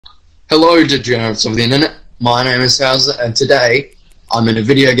Hello, degenerates of the internet. My name is Howza, and today I'm in a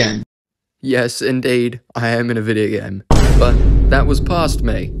video game. Yes, indeed, I am in a video game, but that was past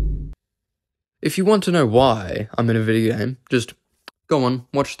me. If you want to know why I'm in a video game, just go on,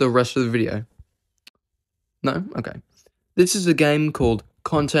 watch the rest of the video. No? Okay. This is a game called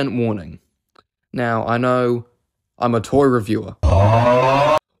Content Warning. Now, I know I'm a toy reviewer.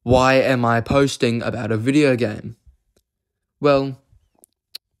 Why am I posting about a video game? Well,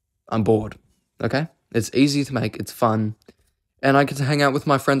 I'm bored, okay? It's easy to make, it's fun, and I get to hang out with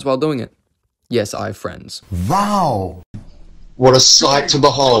my friends while doing it. Yes, I have friends. Wow! What a sight to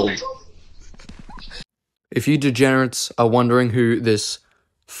behold. If you degenerates are wondering who this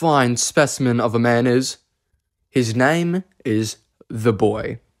fine specimen of a man is, his name is The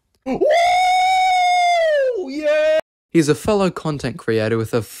Boy. Woo! Yeah! He's a fellow content creator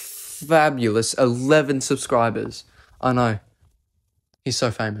with a fabulous 11 subscribers. I know. He's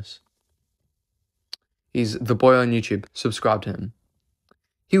so famous. He's The Boy on YouTube. Subscribe to him.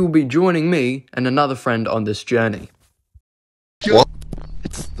 He will be joining me and another friend on this journey. What?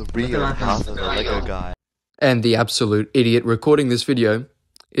 It's the real Howza, the Lego guy. And the absolute idiot recording this video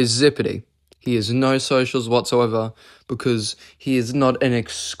is Zipity. He has no socials whatsoever because he is not an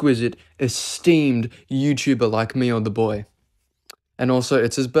exquisite, esteemed YouTuber like me or The Boy. And also,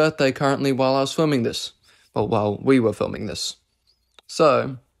 it's his birthday currently while I was filming this. Well, while we were filming this.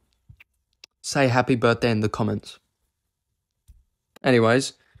 So, say happy birthday in the comments.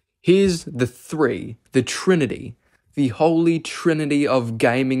 Anyways, here's the three, the trinity, the holy trinity of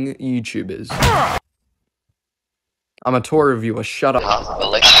gaming YouTubers. I'm a toy reviewer, shut up.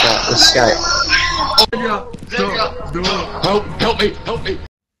 Escape. Help me!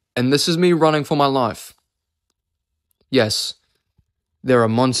 And this is me running for my life. Yes, there are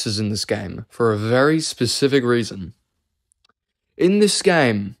monsters in this game for a very specific reason. In this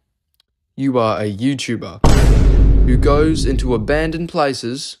game, you are a YouTuber who goes into abandoned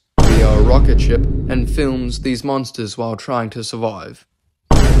places via a rocket ship and films these monsters while trying to survive.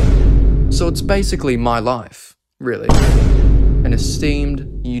 So it's basically my life, really. An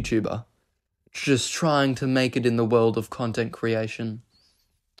esteemed YouTuber, just trying to make it in the world of content creation.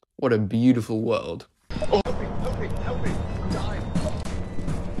 What a beautiful world. Oh, help me, I'm dying.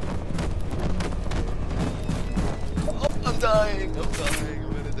 Oh, I'm dying.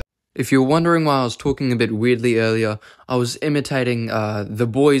 If you're wondering why I was talking a bit weirdly earlier, I was imitating The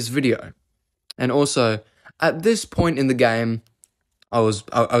Boy's video. And also, at this point in the game, I was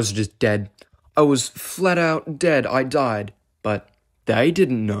just dead. I was flat out dead. I died. But they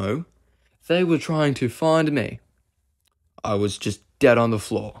didn't know. They were trying to find me. I was just dead on the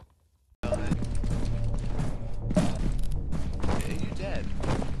floor. Are you dead?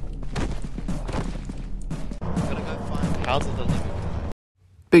 I'm gonna go find Howza the Lego.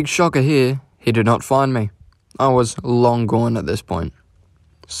 Big shocker here, he did not find me. I was long gone at this point.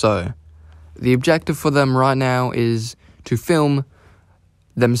 So, the objective for them right now is to film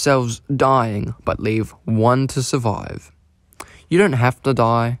themselves dying, but leave one to survive. You don't have to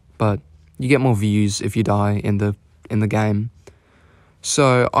die, but you get more views if you die in the game.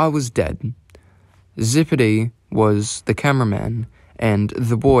 So, I was dead. Zipity was the cameraman, and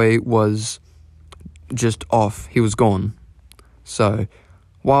The Boy was just off. He was gone. So,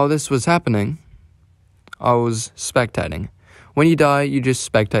 while this was happening, I was spectating. When you die, you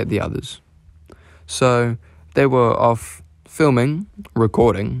just spectate the others. So, they were off filming,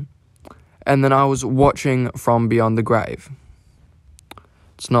 recording, and then I was watching from beyond the grave.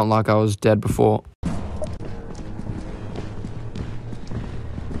 It's not like I was dead before.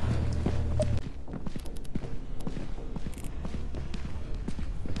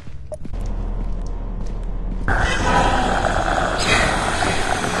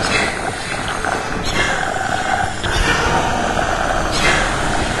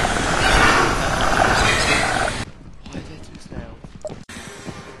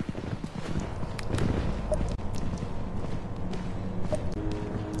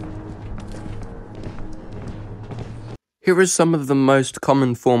 Here is some of the most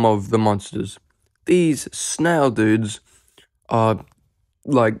common form of the monsters. These snail dudes are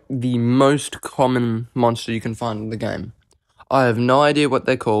like the most common monster you can find in the game. I have no idea what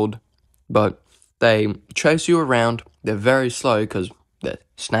they're called, but they chase you around. They're very slow because they're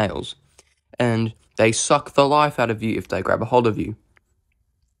snails, and they suck the life out of you if they grab a hold of you.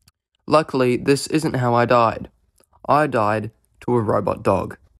 Luckily, this isn't how I died. I died to a robot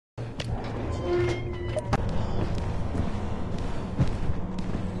dog.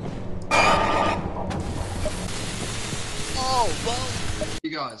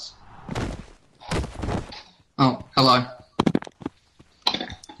 You guys. Oh, hello.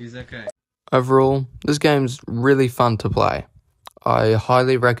 He's okay. Overall, this game's really fun to play. I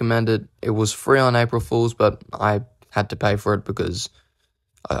highly recommend it. It was free on April Fool's, but I had to pay for it because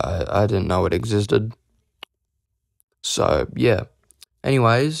I didn't know it existed. So, yeah.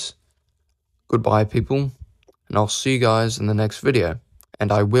 Anyways, goodbye, people, and I'll see you guys in the next video.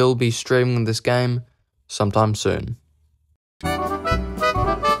 And I will be streaming this game sometime soon.